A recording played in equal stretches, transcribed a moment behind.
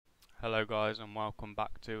Hello guys, and welcome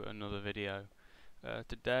back to another video.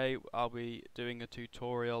 Today I'll be doing a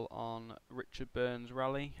tutorial on Richard Burns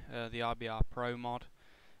Rally, the RBR Pro mod,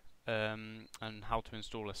 and how to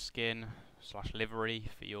install a skin / livery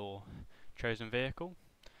for your chosen vehicle.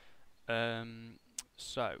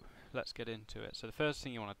 So let's get into it. So the first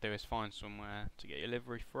thing you want to do is find somewhere to get your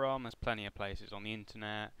livery from. There's plenty of places on the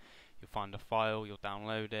internet. You'll find a file, you'll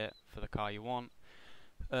download it for the car you want.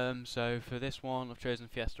 So for this one I've chosen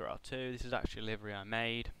Fiesta R2. This is actually a livery I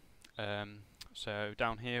made. So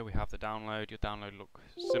down here we have the download. Your download look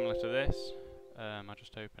similar to this. I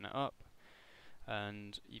just open it up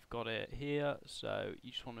and you've got it here. So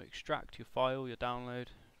you just want to extract your file, your download,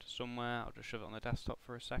 to somewhere. I'll just shove it on the desktop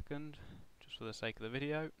for a second just for the sake of the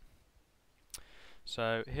video.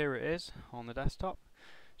 So here it is on the desktop.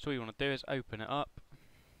 So all you want to do is open it up.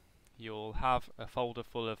 You'll have a folder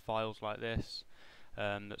full of files like this.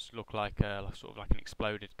 That's look like sort of like an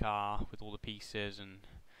exploded car with all the pieces and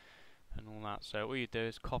all that. So all you do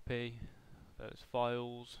is copy those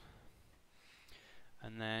files,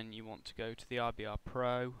 and then you want to go to the RBR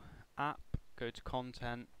Pro app, go to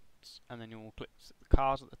Contents, and then you will click the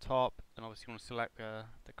cars at the top, and obviously you want to select the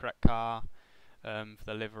correct car for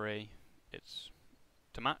the livery. It's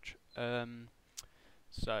to match.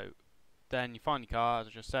 So then you find your car, as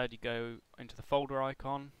I just said. You go into the folder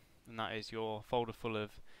icon, and that is your folder full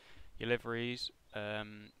of your liveries,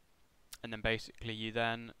 and then basically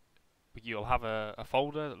you'll have a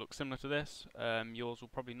folder that looks similar to this. Yours will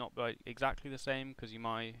probably not be exactly the same, because you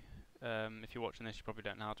might, if you're watching this, you probably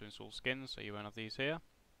don't know how to install skins, so you won't have these here.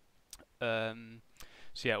 So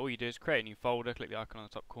yeah, all you do is create a new folder, click the icon on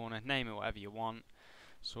the top corner, name it whatever you want.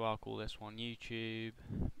 So I'll call this one YouTube.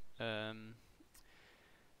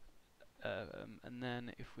 And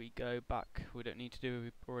then if we go back, we don't need to do it,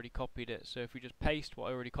 we've already copied it. So if we just paste what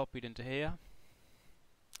I already copied into here,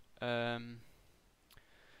 and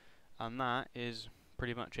that is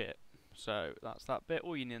pretty much it. So that's that bit.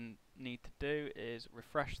 All you need to do is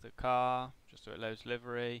refresh the car, just so it loads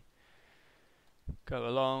livery, go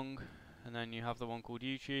along, and then you have the one called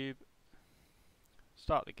YouTube.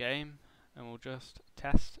 Start the game, and we'll just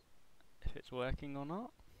test if it's working or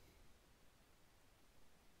not.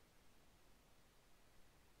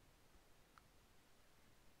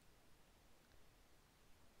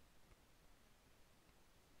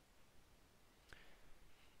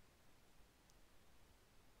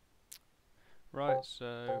 Right,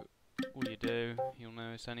 so all you do, you'll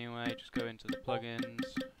notice anyway, just go into the plugins,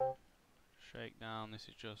 shake down. This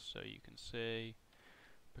is just so you can see.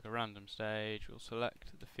 Pick a random stage, we'll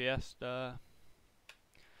select the Fiesta,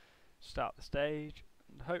 start the stage,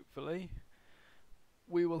 and hopefully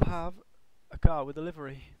we will have a car with a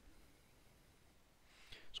livery.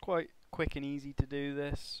 It's quite quick and easy to do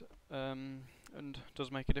this, and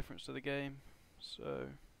does make a difference to the game. So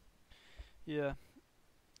yeah.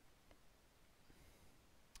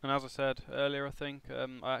 And as I said earlier, I think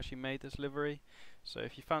I actually made this livery. So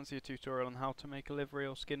if you fancy a tutorial on how to make a livery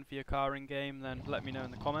or skin for your car in game, then let me know in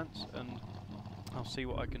the comments and I'll see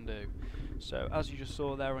what I can do. So as you just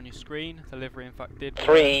saw there on your screen, the livery in fact did work.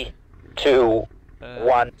 3, 2,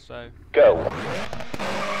 1, so go. That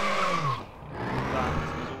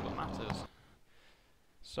is all that matters.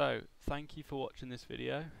 So thank you for watching this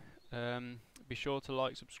video. Be sure to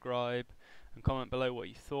like, subscribe, and comment below what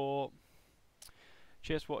you thought.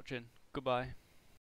 Cheers for watching. Goodbye.